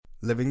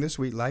Living the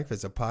Sweet Life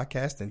is a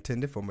podcast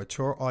intended for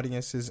mature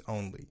audiences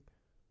only.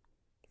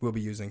 We'll be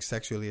using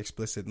sexually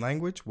explicit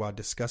language while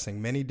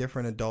discussing many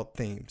different adult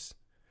themes.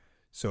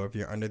 So if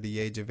you're under the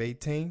age of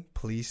 18,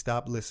 please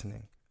stop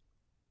listening.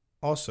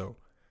 Also,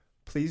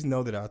 please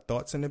know that our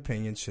thoughts and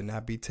opinions should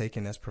not be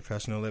taken as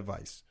professional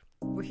advice.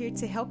 We're here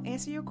to help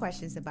answer your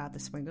questions about the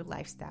swinger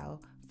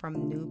lifestyle, from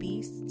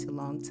newbies to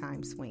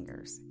longtime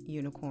swingers,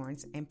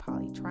 unicorns, and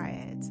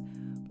polytriads.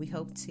 We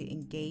hope to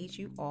engage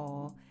you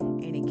all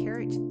and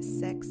encourage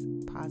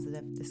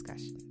sex-positive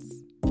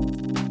discussions.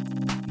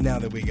 Now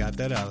that we got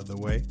that out of the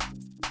way,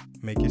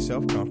 make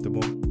yourself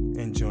comfortable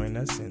and join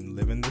us in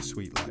Living the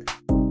Sweet Life.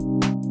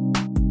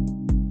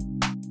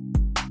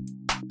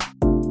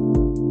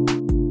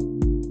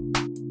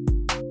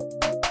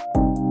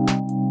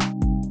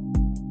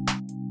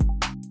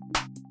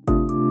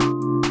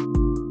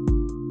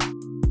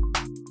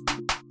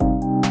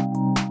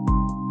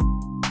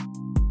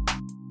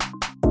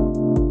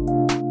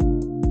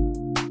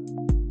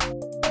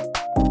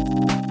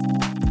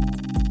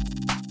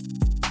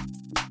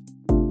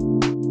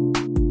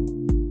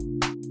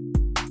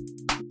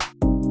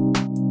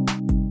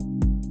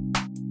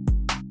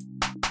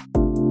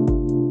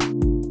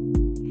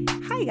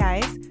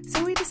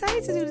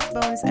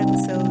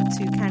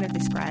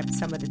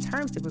 Some of the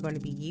terms that we're going to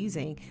be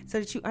using so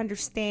that you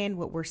understand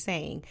what we're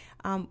saying,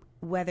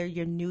 whether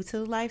you're new to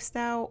the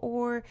lifestyle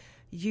or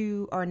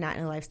you are not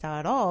in a lifestyle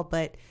at all,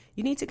 but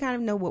you need to kind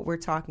of know what we're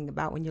talking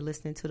about when you're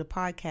listening to the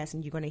podcast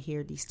and you're going to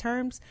hear these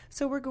terms.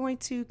 So we're going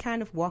to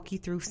kind of walk you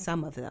through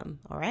some of them.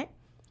 All right.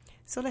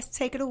 So let's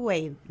take it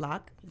away,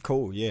 Locke.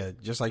 Cool. Yeah.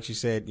 Just like she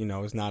said,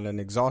 it's not an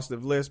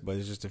exhaustive list, but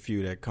it's just a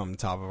few that come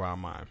top of our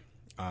mind.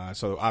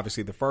 So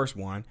obviously the first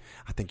one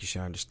I think you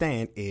should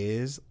understand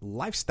is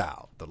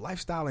lifestyle, the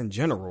lifestyle in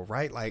general,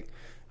 right? Like,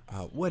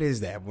 what is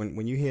that?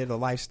 When you hear the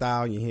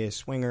lifestyle, you hear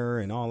swinger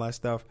and all that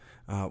stuff.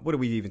 What are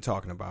we even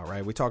talking about,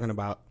 right? We're talking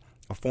about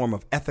a form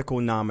of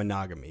ethical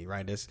non-monogamy,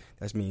 right?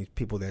 That means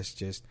people that's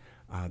just,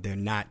 they're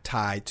not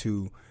tied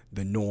to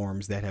the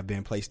norms that have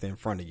been placed in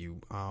front of you.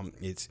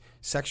 It's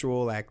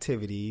sexual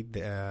activity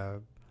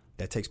that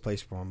takes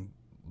place from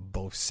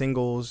both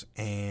singles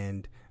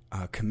and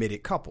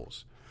committed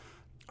couples.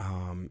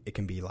 It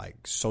can be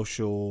like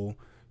social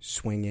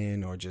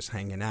swinging or just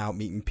hanging out,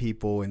 meeting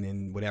people, and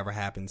then whatever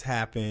happens.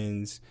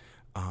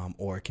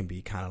 Or it can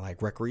be kind of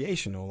like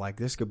recreational. Like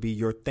this could be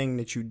your thing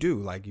that you do.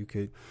 Like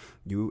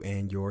you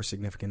and your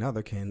significant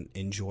other can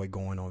enjoy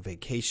going on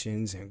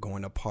vacations and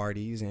going to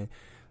parties and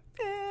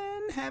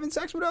having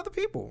sex with other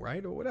people,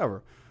 right? Or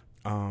whatever.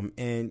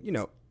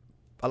 And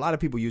a lot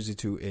of people use it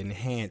to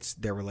enhance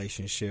their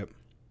relationship.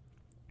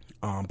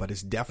 But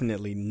it's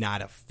definitely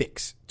not a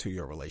fix to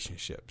your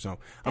relationship. So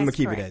I'm going to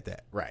keep it at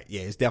that. Right.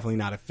 Yeah, it's definitely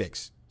not a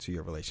fix to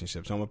your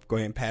relationship. So I'm going to go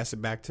ahead and pass it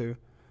back to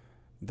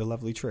the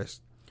lovely Trish.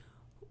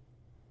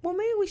 Well,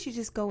 maybe we should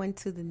just go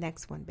into the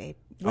next one, babe.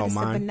 What is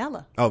mine? The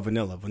vanilla? Oh,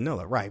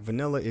 vanilla. Right.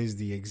 Vanilla is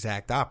the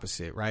exact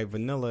opposite, right?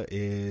 Vanilla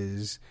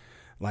is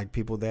like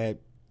people that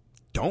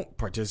don't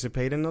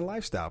participate in the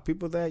lifestyle.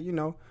 People that,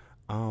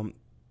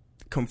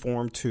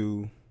 conform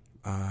to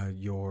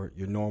your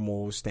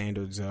normal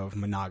standards of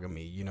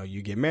monogamy.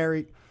 You get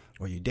married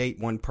or you date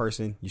one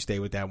person, you stay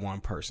with that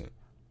one person.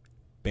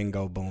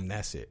 Bingo, boom,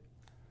 that's it.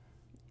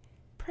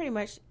 Pretty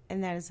much,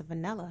 and that is a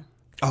vanilla.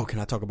 Oh, can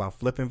I talk about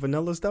flipping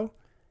vanillas though?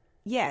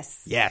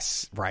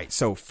 Yes, right.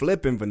 So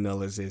flipping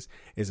vanillas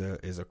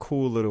is a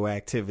cool little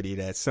activity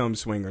that some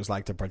swingers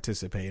like to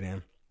participate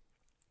in.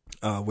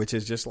 Which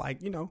is just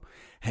like,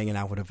 hanging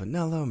out with a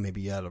vanilla,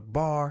 maybe at a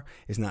bar.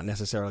 It's not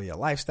necessarily a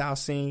lifestyle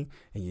scene.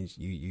 And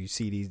you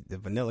see the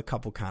vanilla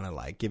couple kind of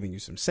like giving you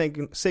some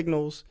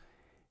signals.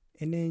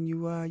 And then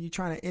you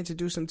trying to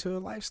introduce them to a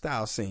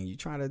lifestyle scene. You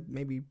trying to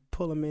maybe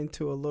pull them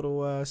into a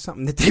little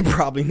something that they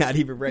probably not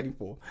even ready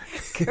for.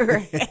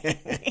 Correct.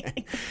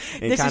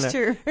 This is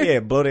true. Yeah,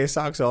 blow their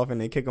socks off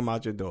and then kick them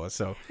out your door.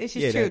 So this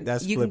is true.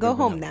 That's you can go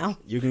home now.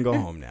 You can go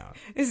home now.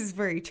 This is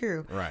very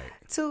true. Right.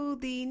 So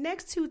the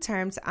next two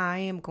terms I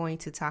am going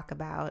to talk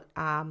about,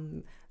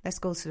 let's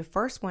go to the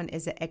first one,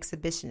 is an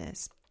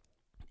exhibitionist.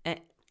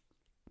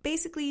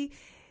 Basically,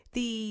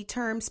 the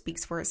term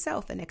speaks for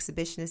itself. An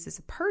exhibitionist is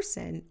a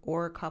person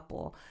or a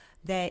couple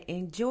that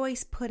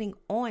enjoys putting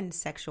on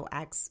sexual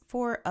acts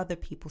for other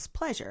people's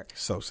pleasure.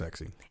 So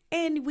sexy.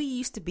 And we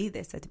used to be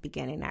this at the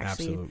beginning,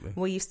 actually. Absolutely.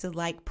 We used to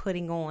like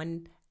putting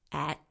on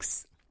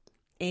acts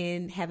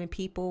and having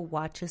people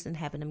watch us and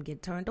having them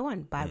get turned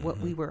on by what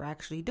we were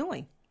actually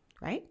doing,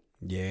 right?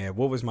 Yeah.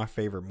 What was my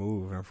favorite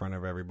move in front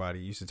of everybody?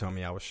 You used to tell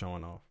me I was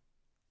showing off.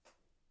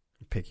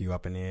 Pick you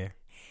up in the air.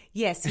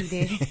 Yes, he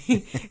did.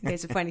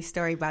 There's a funny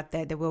story about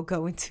that we'll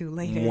go into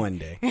later. One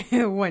day.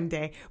 One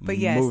day. But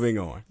yes.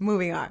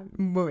 Moving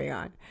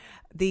on.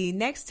 The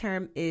next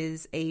term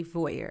is a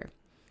voyeur.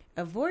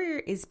 A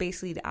voyeur is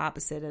basically the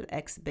opposite of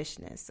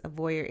exhibitionist. A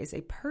voyeur is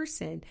a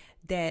person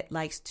that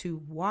likes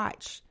to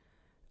watch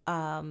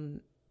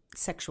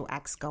sexual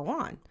acts go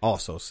on.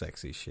 Also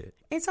sexy shit.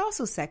 It's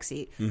also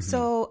sexy. Mm-hmm.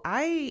 So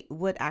I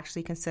would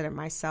actually consider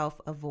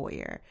myself a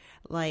voyeur.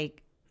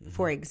 Like,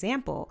 for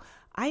example,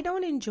 I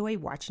don't enjoy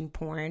watching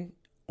porn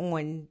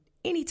on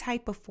any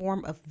type of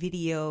form of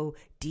video,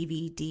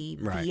 DVD,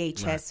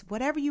 VHS,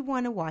 whatever you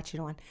want to watch it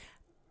on.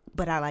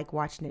 But I like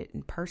watching it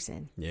in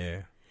person.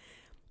 Yeah.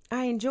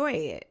 I enjoy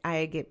it.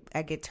 I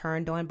get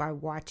turned on by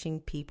watching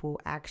people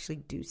actually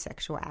do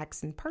sexual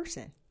acts in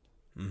person.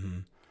 Mm-hmm.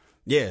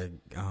 Yeah.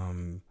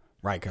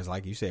 Right. Because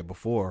like you said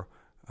before,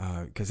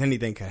 because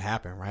anything could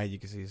happen, right? You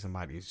could see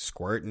somebody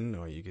squirting,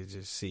 or you could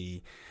just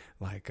see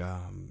like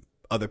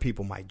other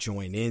people might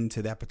join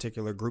into that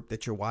particular group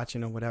that you're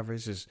watching or whatever.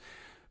 It's just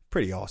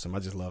pretty awesome.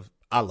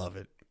 I love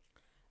it.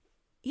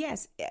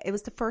 Yes, it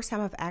was the first time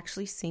I've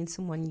actually seen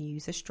someone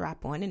use a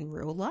strap-on in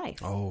real life.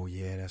 Oh,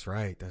 yeah, that's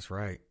right. That's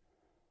right.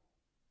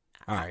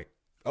 All right.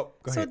 Oh,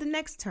 go ahead. So the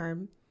next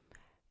term,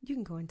 you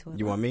can go into it.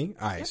 You want me?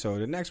 All right. Yep. So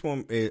the next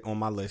one on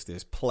my list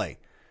is play.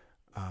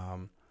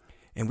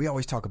 And we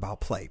always talk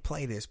about play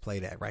this, play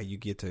that, right? You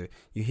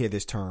hear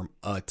this term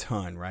a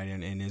ton, right?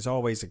 And there's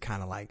always a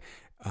kind of like,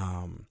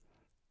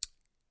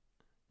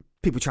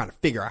 people trying to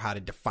figure out how to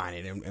define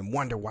it and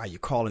wonder why you're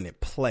calling it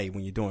play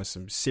when you're doing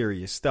some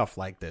serious stuff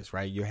like this,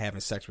 right? You're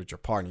having sex with your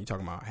partner. You're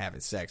talking about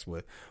having sex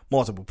with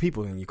multiple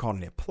people and you're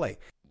calling it play.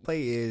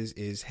 Play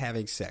is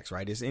having sex,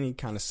 right? It's any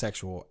kind of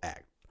sexual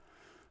act.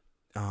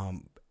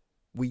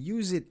 We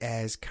use it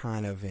as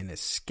kind of an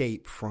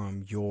escape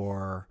from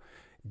your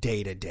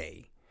day to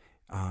day.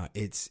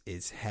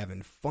 It's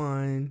having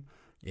fun.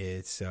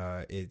 It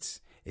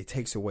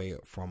takes away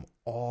from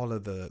all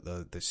of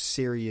the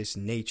serious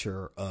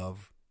nature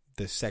of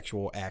the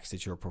sexual acts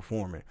that you're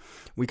performing.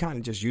 We kind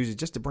of just use it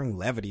just to bring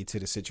levity to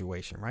the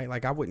situation, right?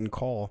 Like I wouldn't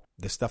call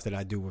the stuff that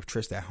I do with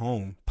Trist at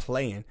home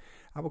playing.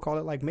 I would call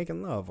it like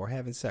making love or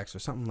having sex or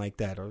something like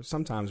that. Or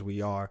sometimes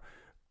we are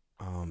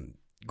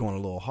going a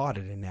little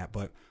harder than that,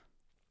 but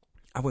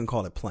I wouldn't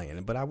call it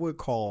playing. But I would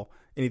call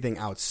anything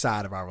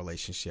outside of our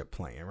relationship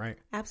playing, right?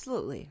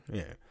 Absolutely.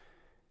 Yeah.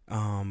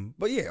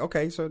 But yeah,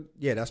 okay. So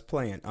yeah, that's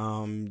playing.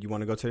 You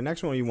want to go to the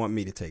next one or you want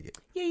me to take it?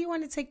 Yeah, you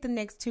want to take the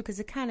next two because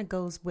it kind of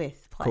goes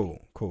with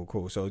play.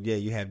 Cool. So yeah,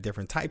 you have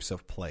different types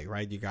of play,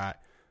 right? You got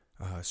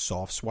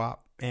soft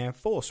swap and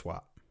full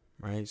swap,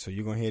 right? So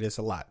you're going to hear this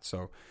a lot.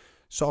 So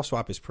soft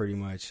swap is pretty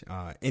much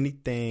any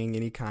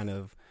kind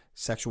of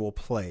sexual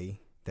play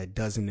that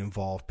doesn't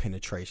involve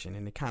penetration.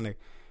 And it kind of,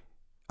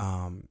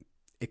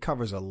 it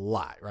covers a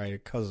lot, right?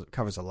 It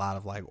covers a lot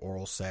of like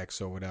oral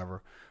sex or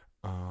whatever.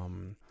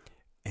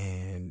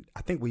 And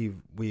I think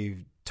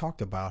we've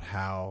talked about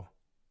how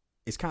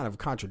it's kind of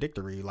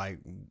contradictory, like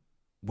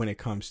when it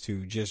comes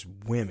to just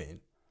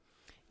women.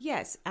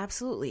 Yes,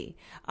 absolutely.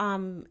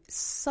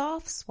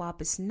 Soft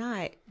swap is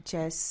not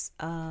just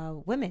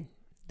women.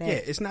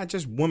 It's not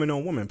just woman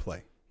on woman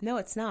play. No,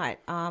 it's not.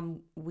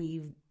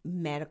 We've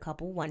met a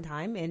couple one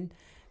time and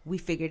we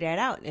figured that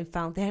out and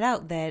found that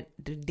out that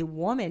the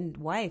woman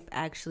wife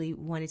actually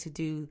wanted to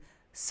do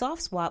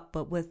soft swap,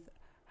 but with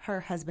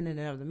her husband and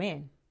another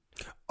man.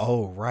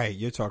 Oh, right.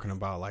 You're talking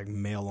about like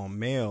male on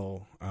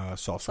male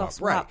soft swap.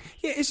 Right.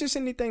 Yeah, it's just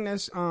anything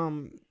that's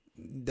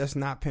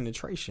not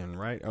penetration,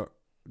 right?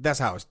 That's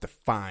how it's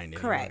defined.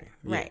 Correct.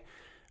 Anyway.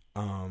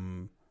 Yeah.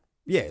 Right.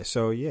 Yeah.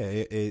 So yeah,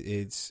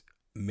 it's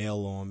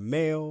male on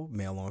male,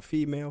 male on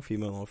female,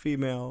 female on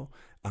female.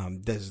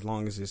 That's as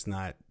long as it's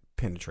not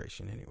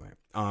penetration anyway.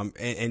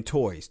 And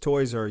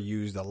toys are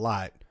used a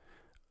lot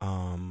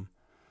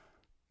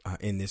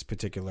in this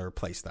particular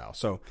play style.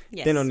 So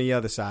Then on the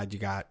other side you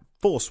got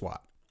full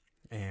swap,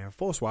 and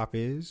full swap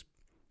is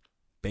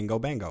bingo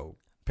bango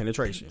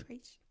penetration.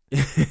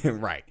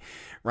 Right.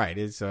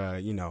 It's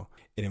it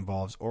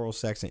involves oral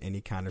sex and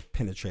any kind of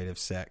penetrative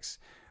sex,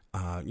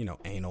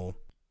 anal,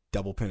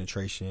 double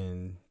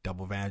penetration,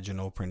 double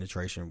vaginal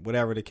penetration,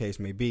 whatever the case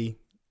may be.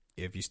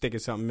 If you sticking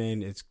something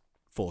in, it's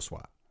full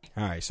swap.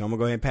 All right, so I'm gonna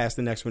go ahead and pass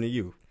the next one to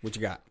you. What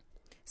you got?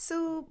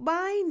 So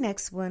my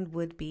next one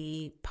would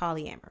be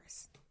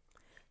polyamorous.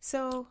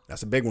 So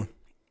that's a big one.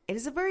 It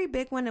is a very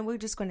big one, and we're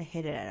just going to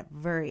hit it at a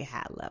very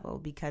high level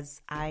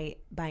because I,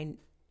 by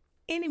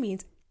any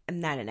means, am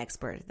not an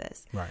expert at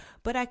this. Right.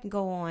 But I can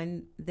go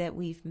on that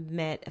we've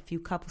met a few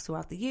couples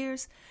throughout the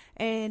years,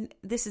 and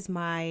this is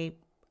my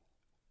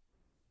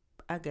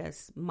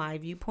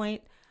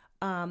viewpoint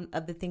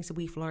of the things that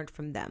we've learned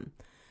from them.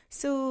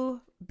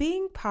 So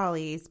being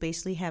poly is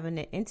basically having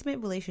an intimate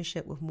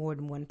relationship with more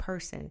than one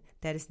person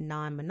that is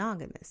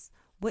non-monogamous.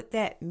 What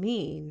that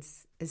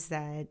means is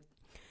that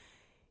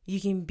you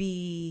can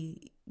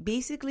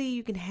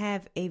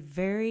have a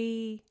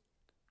very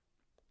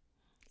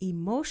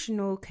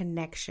emotional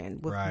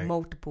connection with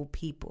multiple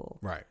people.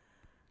 Right.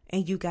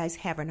 And you guys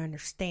have an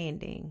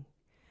understanding.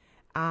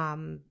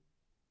 And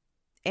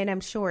I'm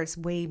sure it's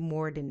way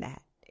more than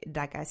that.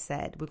 Like I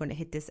said, we're going to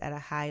hit this at a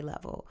high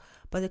level.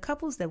 But the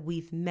couples that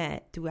we've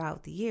met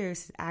throughout the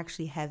years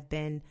actually have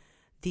been,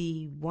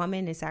 the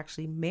woman is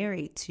actually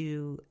married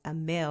to a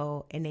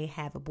male and they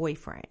have a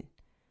boyfriend.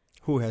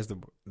 Who has the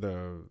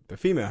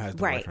female has the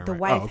boyfriend, the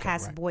wife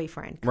has a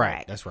boyfriend, correct?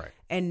 Right, that's right.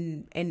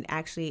 And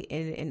actually,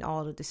 in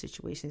all of the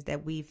situations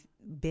that we've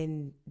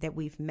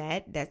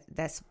met,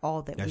 that's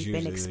all that we've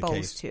been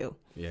exposed to.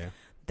 Yeah,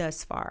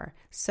 thus far.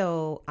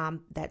 So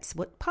that's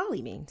what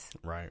poly means.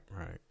 Right.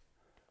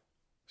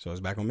 So it's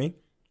back on me?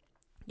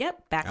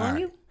 Yep, back All on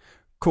right. you.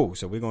 Cool.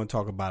 So we're going to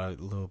talk about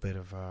a little bit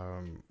of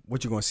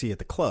what you're going to see at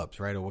the clubs,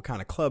 right? Or what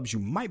kind of clubs you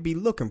might be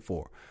looking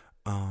for.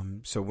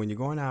 So when you're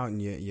going out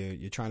and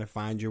you're trying to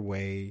find your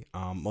way,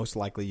 most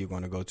likely you're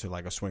going to go to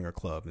like a swinger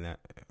club,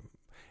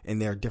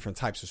 and there are different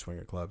types of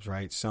swinger clubs,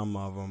 right? Some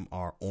of them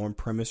are on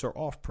premise or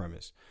off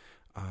premise,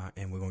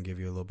 and we're going to give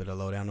you a little bit of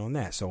lowdown on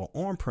that. So an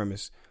on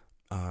premise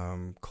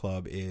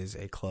club is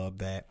a club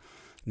that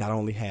not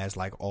only has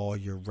like all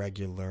your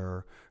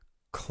regular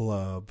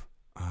club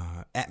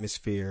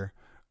atmosphere.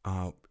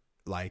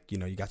 Like, you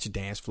know, you got your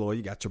dance floor,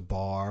 you got your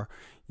bar,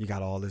 you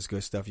got all this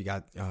good stuff. You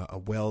got a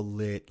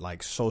well-lit,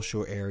 like,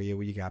 social area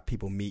where you got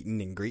people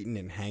meeting and greeting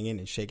and hanging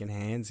and shaking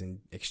hands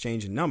and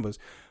exchanging numbers.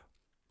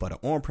 But an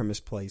on-premise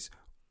place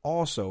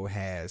also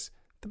has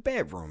the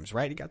bedrooms,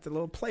 right? You got the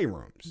little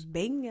playrooms.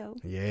 Bingo.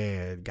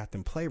 Yeah, got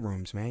them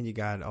playrooms, man. You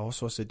got all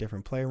sorts of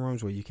different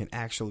playrooms where you can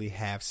actually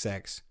have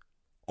sex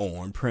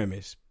on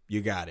premise.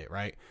 You got it,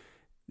 right?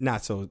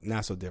 Not so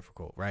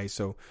difficult, right?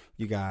 So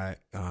you got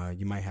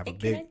you might have a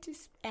big. Can I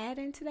just add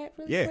into that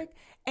really quick?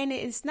 And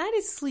it's not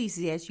as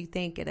sleazy as you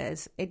think it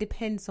is. It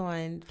depends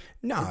on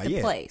the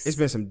place. It's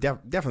been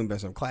definitely been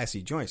some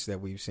classy joints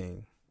that we've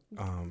seen.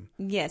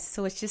 Yes,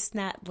 so it's just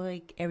not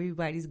like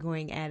everybody's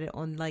going at it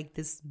on like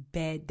this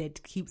bed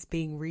that keeps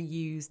being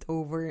reused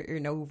over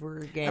and over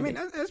again. I mean,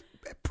 that's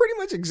pretty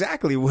much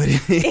exactly what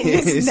it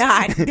is. It's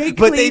not. They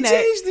but they clean it.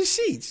 changed the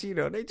sheets. You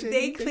know, they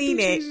clean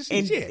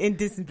it and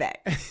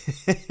disinfect.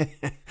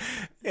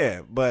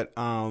 Yeah, but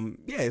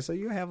so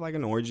you have like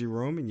an orgy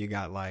room, and you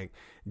got like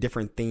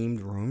different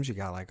themed rooms. You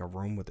got like a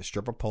room with a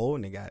stripper pole,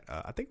 and they got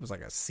I think it was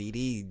like a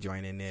CD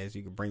joint in there, so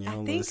you could bring your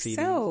own little CD.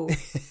 So.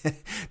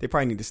 They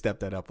probably need to step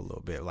that up a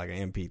little bit, like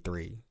an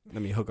MP3.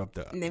 Let me hook up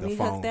the phone.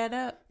 Hook that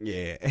up.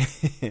 Yeah,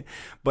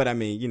 but I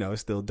mean, you know,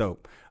 it's still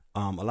dope.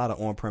 A lot of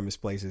on-premise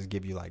places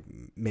give you like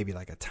maybe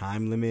like a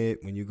time limit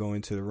when you go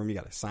into the room. You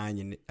got to sign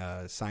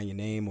your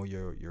name or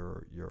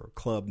your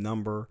club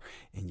number,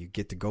 and you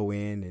get to go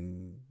in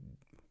and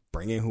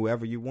bring in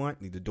whoever you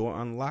want. Leave the door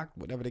unlocked,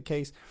 whatever the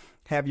case.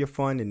 Have your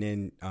fun, and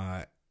then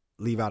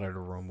leave out of the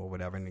room or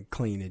whatever, and then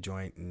clean the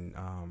joint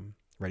and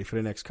ready for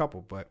the next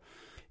couple. But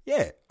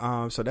yeah,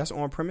 so that's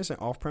on-premise, and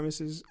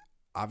off-premise is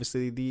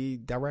obviously the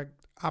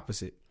direct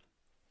opposite,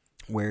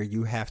 where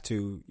you have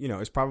to, you know,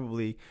 it's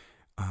probably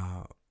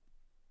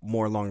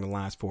more along the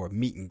lines for a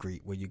meet and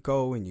greet, where you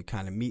go and you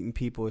kind of meeting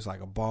people. It's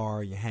like a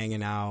bar, you're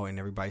hanging out, and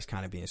everybody's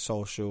kind of being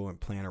social and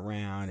playing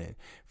around and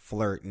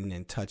flirting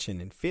and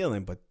touching and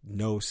feeling, but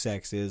no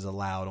sex is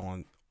allowed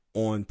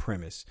on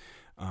premise,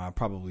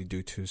 probably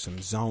due to some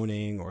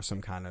zoning or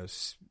some kind of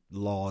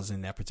laws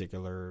in that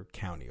particular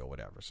county or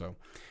whatever. So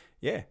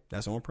yeah,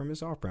 that's on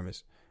premise, off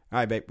premise. All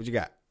right, babe, what you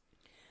got?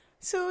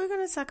 So we're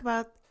going to talk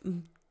about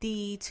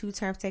the two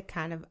terms that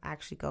kind of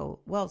actually go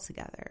well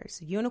together. It's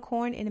a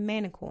unicorn and a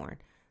manicorn.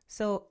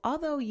 So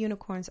although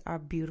unicorns are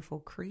beautiful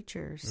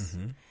creatures,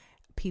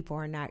 people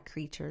are not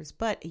creatures,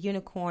 but a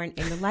unicorn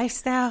in the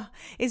lifestyle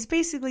is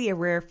basically a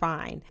rare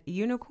find.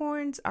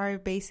 Unicorns are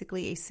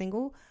basically a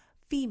single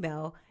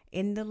female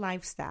in the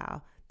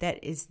lifestyle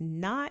that is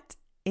not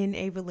in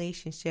a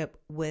relationship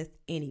with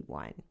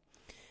anyone.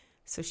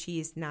 So she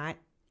is not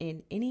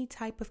in any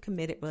type of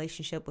committed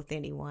relationship with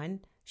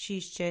anyone.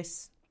 She's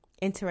just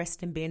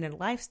interested in being in a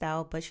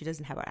lifestyle, but she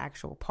doesn't have an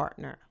actual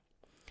partner.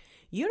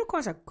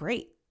 Unicorns are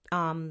great.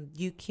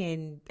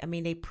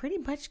 They pretty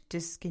much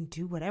just can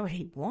do whatever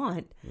they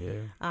want.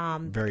 Yeah.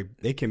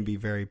 They can be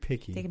very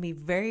picky. They can be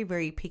very,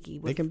 very picky.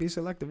 They can be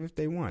selective if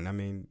they want. I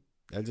mean,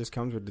 that just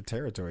comes with the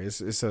territory.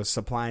 It's a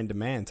supply and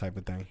demand type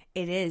of thing.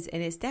 It is,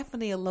 and it's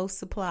definitely a low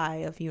supply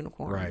of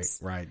unicorns.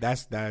 Right.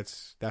 That's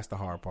the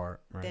hard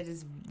part. Right. That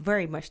is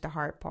very much the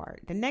hard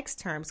part. The next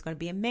term is going to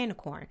be a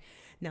manicorn.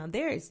 Now,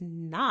 there is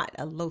not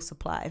a low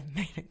supply of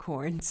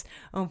manicorns,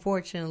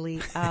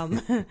 unfortunately,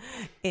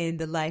 in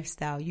the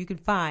lifestyle. You can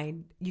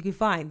find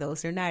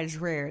those. They're not as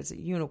rare as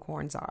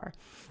unicorns are.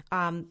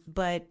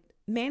 But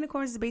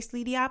manicorns is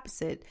basically the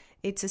opposite.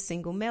 It's a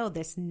single male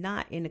that's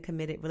not in a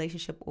committed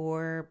relationship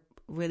or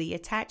really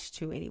attached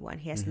to anyone.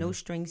 He has no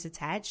strings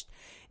attached,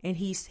 and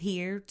he's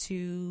here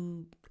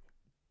to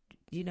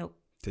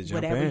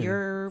whatever in.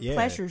 your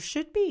pleasure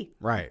should be.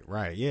 Right.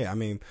 Yeah. I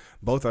mean,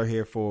 both are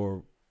here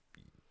for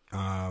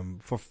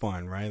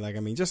fun, right? Like,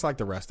 I mean, just like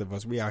the rest of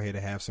us, we out here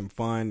to have some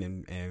fun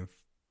and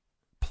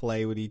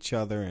play with each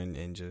other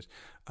and just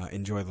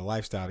enjoy the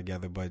lifestyle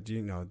together. But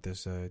you know,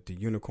 there's the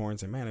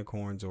unicorns and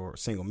manicorns or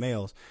single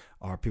males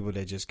are people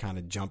that just kind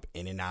of jump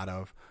in and out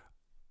of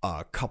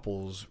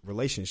couples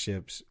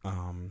relationships,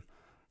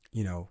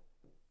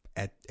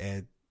 at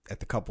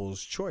the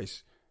couple's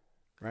choice.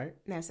 Right?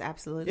 That's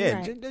absolutely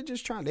right. They're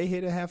just trying. They're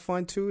here to have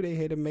fun too. They're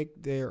here to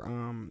make their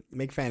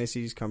make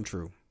fantasies come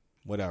true.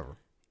 Whatever.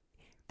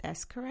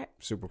 That's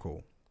correct. Super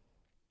cool.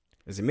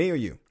 Is it me or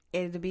you?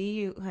 It'll be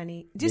you,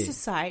 honey. Just a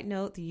side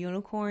note, the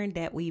unicorn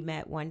that we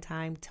met one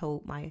time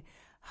told my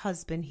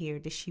husband here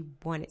that she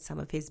wanted some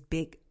of his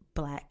big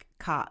black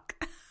cock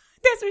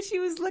That's what she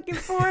was looking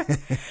for.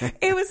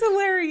 It was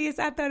hilarious.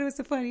 I thought it was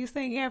the funniest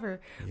thing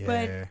ever. Yeah.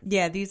 But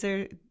yeah, these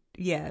are,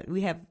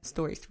 we have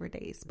stories for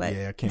days. But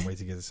yeah, I can't wait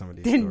to get to some of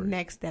these the stories.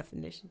 next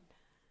definition.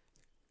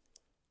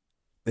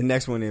 The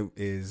next one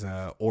is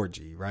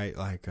orgy, right?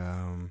 Like,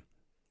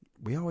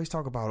 we always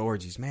talk about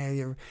orgies,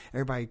 man.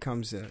 Everybody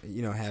comes,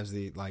 has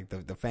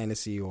the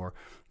fantasy, or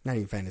not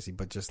even fantasy,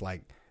 but just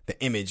like the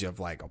image of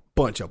like a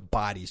bunch of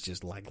bodies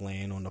just like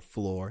laying on the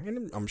floor.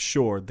 And I'm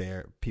sure there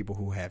are people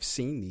who have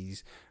seen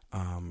these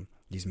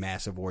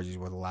massive orgies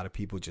with a lot of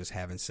people just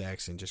having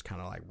sex and just kind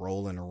of like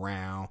rolling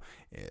around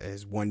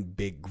as one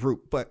big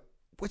group. But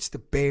what's the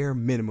bare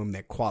minimum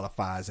that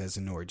qualifies as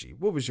an orgy?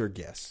 What was your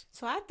guess?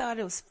 So I thought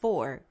it was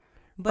 4.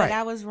 But Right.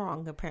 I was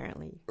wrong,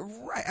 apparently.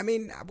 Right. I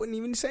mean, I wouldn't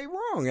even say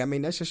wrong. I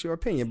mean, that's just your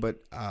opinion. But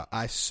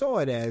I saw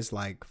it as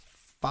like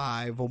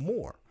 5 or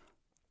more.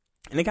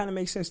 And it kind of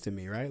makes sense to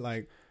me, right?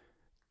 Like,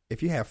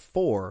 if you have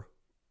 4,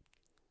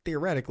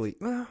 theoretically,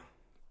 well,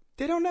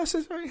 they don't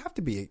necessarily have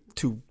to be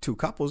two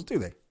couples, do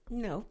they?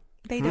 No,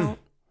 they don't.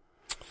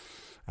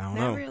 I don't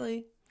Not know.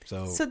 really.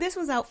 So So this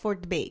was out for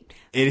debate.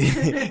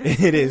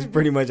 it is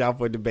pretty much out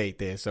for debate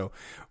there. So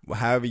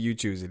however you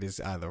choose it, it's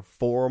either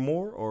 4 or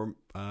more or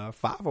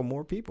 5 or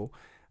more people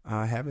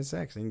having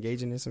sex,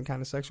 engaging in some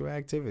kind of sexual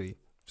activity.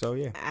 So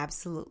yeah.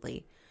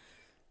 Absolutely.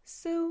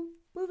 So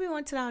moving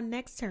on to our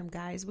next term,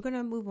 guys, we're going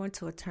to move on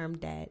to a term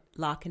that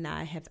Locke and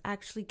I have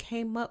actually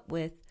came up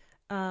with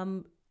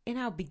in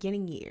our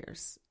beginning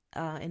years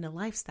in a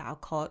lifestyle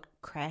called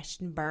crash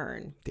and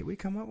burn. Did we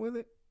come up with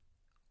it?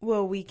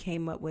 Well, we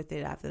came up with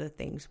it after the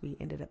things we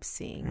ended up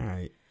seeing. All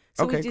right.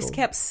 So okay, we just cool.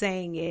 kept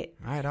saying it.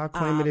 All right, I'll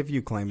claim it if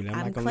you claim it. I'm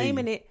not gonna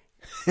claiming leave.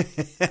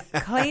 it.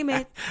 Claim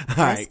it. All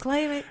Let's right.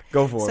 claim it.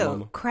 Go for it, So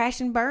Mama. crash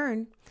and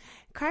burn.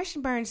 Crash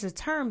and burn is a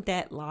term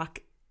that Locke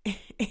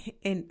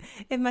and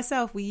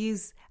myself, we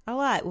use a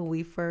lot when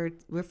we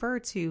refer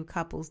to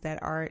couples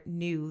that are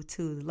new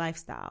to the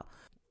lifestyle.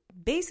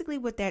 Basically,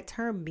 what that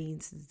term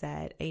means is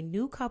that a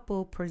new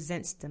couple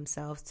presents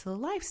themselves to the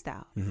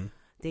lifestyle. Mm-hmm.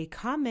 They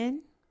come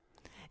in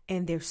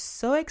and they're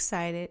so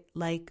excited,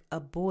 like a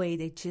boy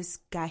that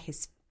just got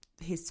his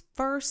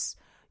first,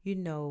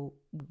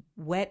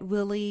 wet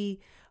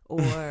willy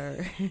or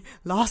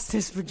lost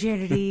his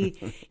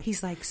virginity.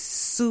 He's like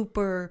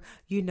super,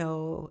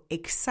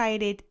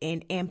 excited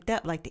and amped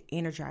up like the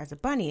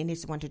Energizer Bunny, and they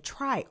just want to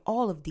try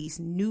all of these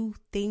new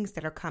things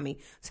that are coming.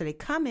 So they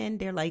come in,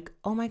 they're like,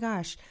 oh my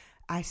gosh,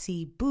 I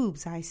see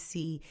boobs, I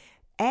see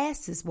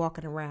asses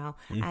walking around,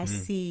 I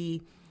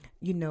see,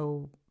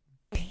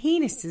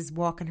 penises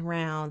walking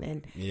around,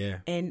 and Yeah.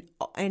 and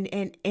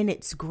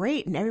it's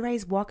great, and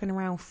everybody's walking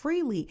around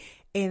freely,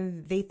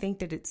 and they think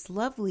that it's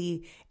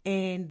lovely.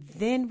 And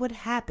then what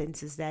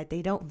happens is that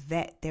they don't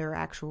vet their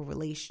actual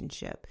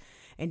relationship,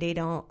 and they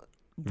don't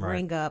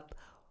bring up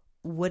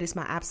what is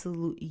my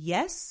absolute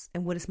yes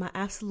and what is my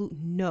absolute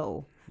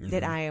no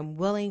that I am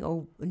willing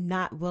or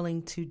not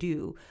willing to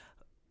do.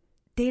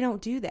 They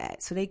don't do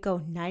that. So they go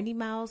 90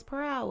 miles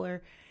per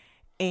hour,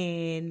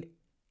 and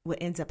what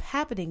ends up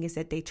happening is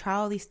that they try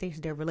all these things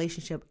their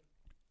relationship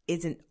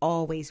isn't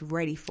always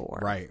ready for.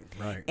 Right.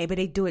 But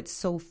they do it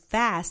so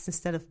fast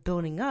instead of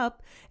building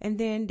up, and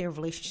then their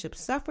relationship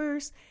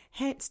suffers,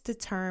 hence the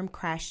term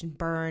crash and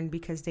burn,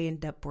 because they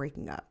end up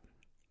breaking up.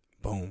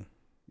 Boom.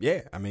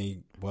 Yeah. I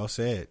mean, well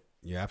said.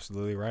 You're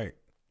absolutely right.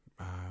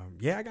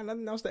 Yeah, I got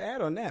nothing else to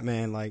add on that,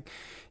 man. Like,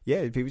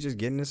 yeah, people just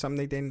getting into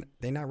something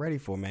they're not ready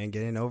for, man.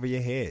 Getting over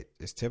your head.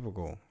 It's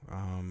typical.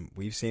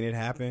 We've seen it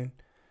happen.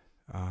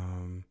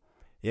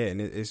 Yeah, and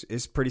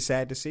it's pretty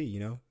sad to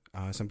see,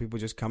 some people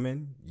just come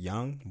in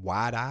young,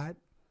 wide-eyed,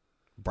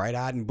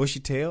 bright-eyed and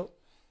bushy-tailed,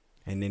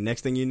 and then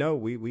next thing you know,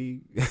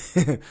 we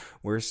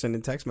we're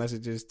sending text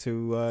messages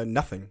to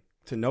nothing,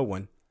 to no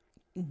one.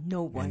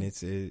 No one. And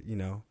it's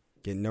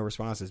getting no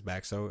responses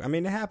back. So I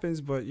mean, it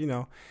happens, but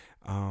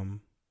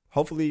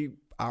hopefully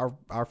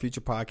our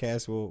future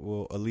podcast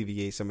will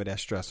alleviate some of that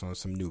stress on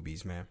some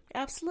newbies, man.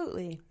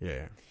 Absolutely.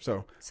 Yeah.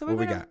 So we're what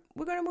we got?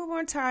 We're gonna move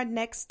on to our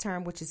next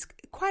term, which is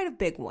quite a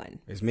big one.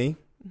 It's me.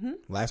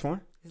 Last one.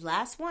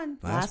 Last one.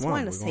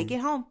 One. Let's take it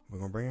home. We're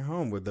going to bring it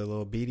home with the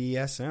little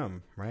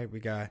BDSM, right? We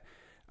got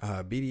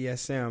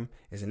BDSM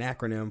is an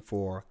acronym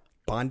for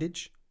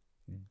bondage,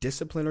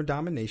 discipline or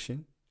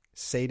domination,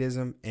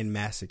 sadism, and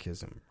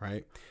masochism,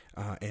 right?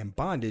 And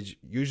bondage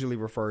usually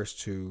refers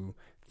to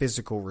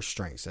physical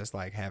restraints. That's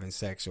like having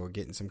sex or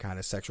getting some kind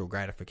of sexual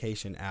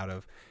gratification out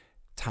of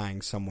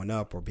tying someone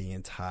up or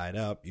being tied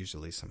up,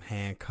 usually some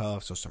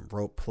handcuffs or some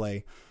rope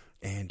play.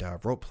 And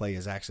rope play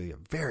is actually a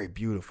very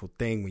beautiful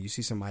thing when you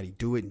see somebody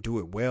do it and do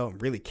it well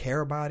and really care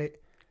about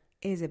it.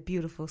 It is a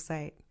beautiful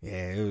sight.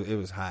 Yeah, it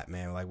was hot,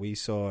 man. Like we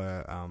saw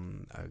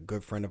a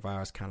good friend of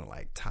ours kind of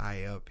like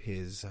tie up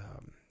his.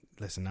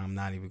 Listen, I'm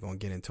not even going to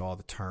get into all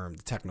the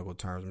technical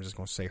terms. I'm just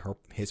going to say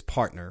his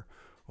partner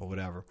or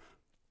whatever.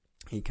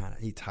 He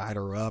tied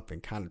her up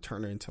and kind of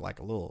turned her into like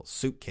a little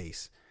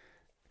suitcase.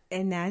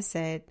 And I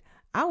said,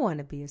 I want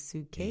to be a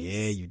suitcase.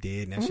 Yeah, you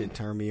did. And that shit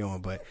turned me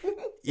on. But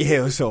Yeah,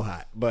 it was so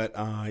hot. But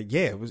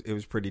yeah, it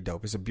was pretty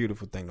dope. It's a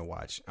beautiful thing to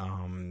watch.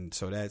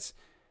 So that's,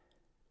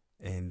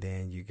 and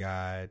then you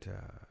got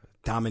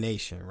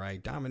domination,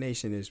 right?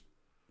 Domination is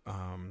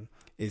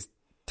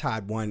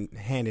tied one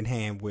hand in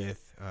hand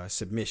with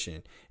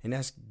submission, and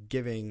that's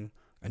giving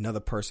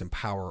another person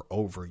power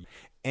over you.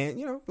 And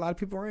you know, a lot of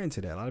people are into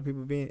that. A lot of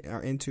people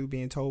are into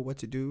being told what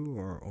to do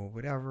or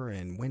whatever,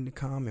 and when to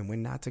come and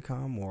when not to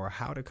come, or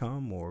how to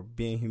come, or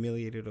being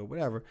humiliated or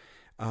whatever.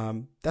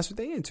 That's what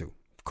they're into.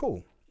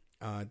 Cool.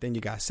 Then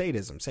you got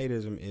sadism.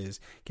 Sadism is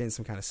getting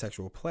some kind of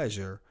sexual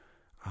pleasure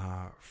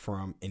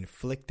from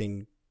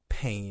inflicting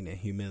pain and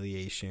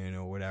humiliation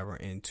or whatever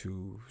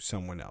into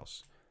someone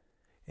else.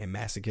 And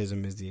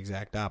masochism is the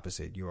exact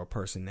opposite. You're a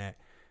person that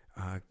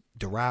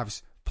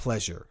derives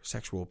pleasure,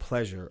 sexual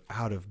pleasure,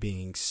 out of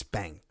being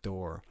spanked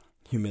or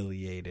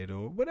humiliated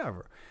or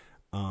whatever.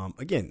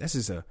 Again, this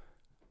is a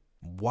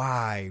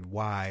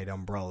wide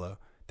umbrella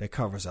that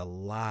covers a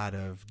lot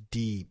of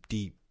deep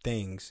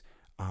things.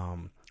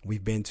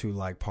 We've been to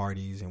like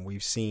parties, and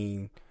we've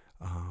seen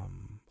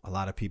a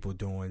lot of people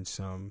doing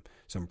some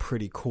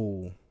pretty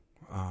cool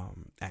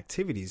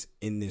activities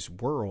in this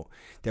world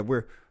that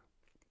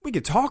we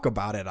could talk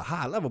about at a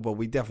high level, but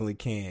we definitely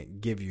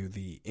can't give you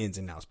the ins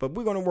and outs. But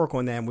we're going to work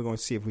on that, and we're going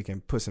to see if we can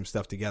put some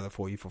stuff together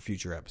for you for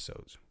future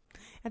episodes.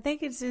 I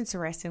think it's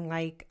interesting.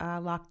 Like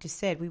Locke just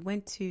said, we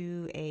went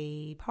to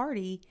a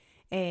party,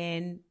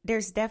 and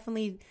there's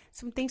definitely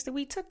some things that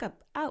we took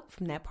out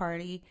from that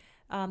party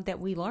that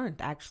we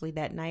learned actually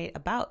that night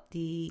about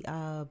the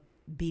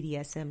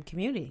BDSM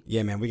community.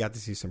 Yeah, man, we got to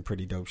see some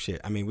pretty dope shit.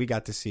 I mean, we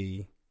got to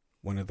see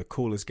one of the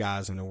coolest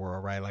guys in the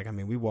world, right? Like, I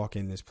mean, we walk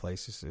in this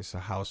place, it's a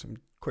house.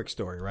 Quick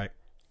story, right?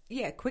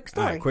 Yeah, quick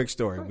story. All right, quick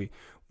story. Right.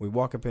 We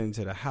walk up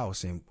into the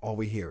house, and all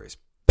we hear is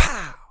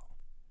pow,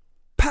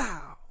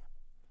 pow,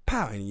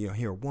 pow. And you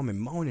hear a woman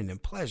moaning in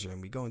pleasure.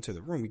 And we go into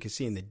the room. We can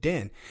see in the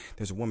den,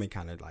 there's a woman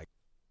kind of like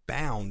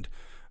bound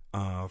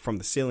from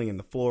the ceiling and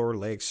the floor,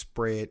 legs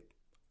spread,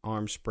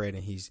 arms spread.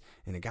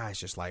 And the guy's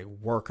just like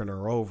working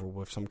her over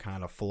with some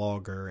kind of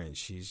flogger. And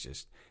she's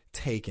just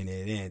taking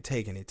it in,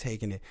 taking it.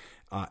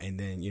 And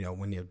then,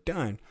 when they're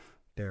done,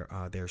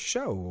 their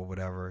show or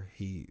whatever,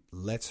 he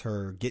lets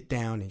her get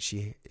down, and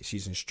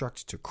she's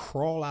instructed to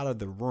crawl out of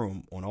the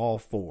room on all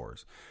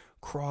fours.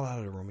 Crawl out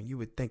of the room. And you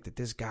would think that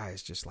this guy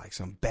is just like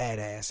some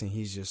badass, and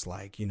he's just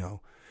like,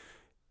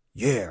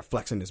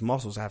 flexing his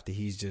muscles after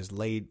he's just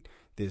laid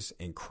this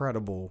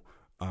incredible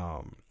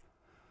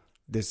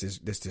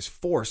this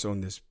force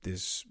on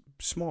this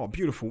small,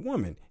 beautiful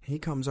woman. He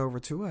comes over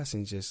to us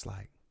and just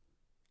like,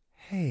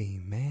 hey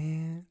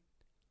man,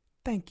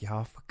 thank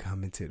y'all for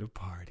coming to the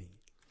party.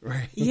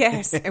 Right.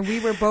 Yes, and we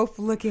were both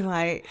looking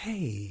like,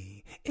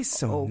 hey, it's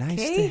so nice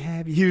to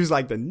have you. He was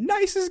like the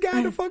nicest guy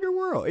in the fucking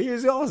world. He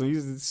was awesome. He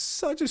was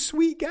such a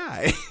sweet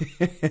guy.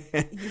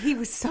 He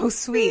was so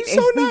sweet. He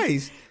was so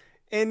nice.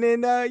 And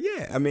then,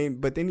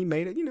 but then he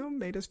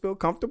made us feel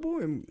comfortable,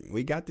 and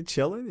we got to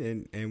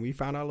chilling, and we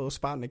found our little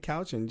spot on the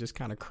couch and just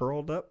kind of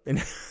curled up.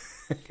 And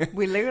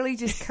we literally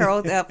just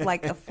curled up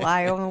like a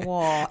fly on the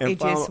wall and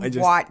just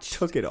watched.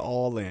 Took it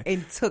all in.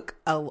 And took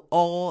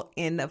all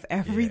in of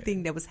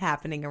everything that was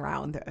happening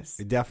around us.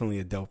 Definitely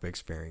a dope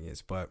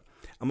experience. But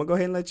I'm going to go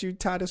ahead and let you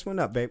tie this one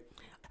up, babe.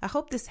 I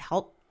hope this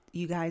helped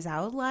you guys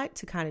out a lot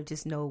to kind of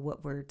just know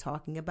what we're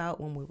talking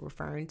about when we're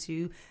referring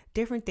to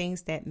different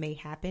things that may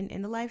happen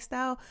in the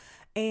lifestyle.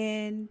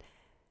 And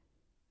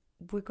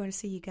we're going to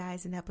see you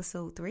guys in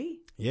episode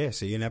 3. Yeah,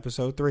 see you in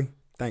episode 3.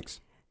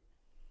 Thanks.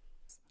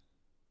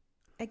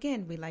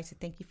 Again, we'd like to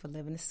thank you for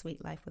living a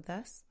sweet life with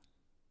us.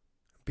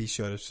 Be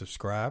sure to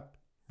subscribe,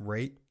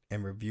 rate,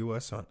 and review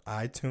us on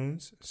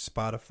iTunes,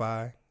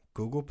 Spotify,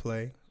 Google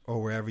Play, or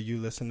wherever you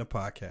listen to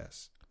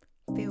podcasts.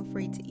 Feel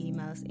free to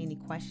email us any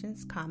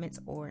questions, comments,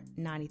 or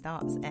naughty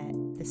thoughts at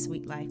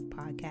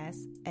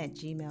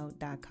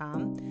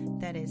thesweetlife@gmail.com.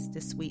 That is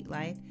The Sweet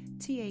Life,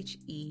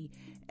 TheSuitLife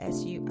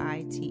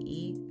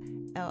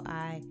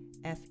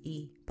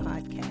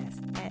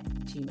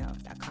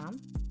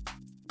podcast@gmail.com.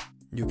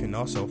 You can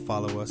also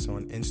follow us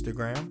on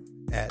Instagram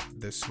at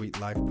The Sweet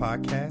Life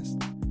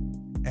Podcast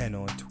and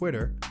on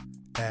Twitter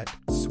at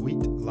Sweet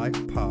Life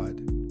Pod.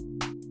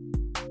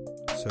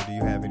 So do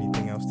you have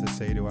anything else to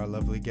say to our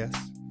lovely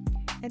guests?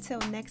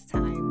 Until next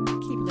time,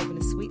 keep living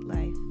a sweet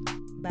life.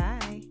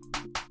 Bye.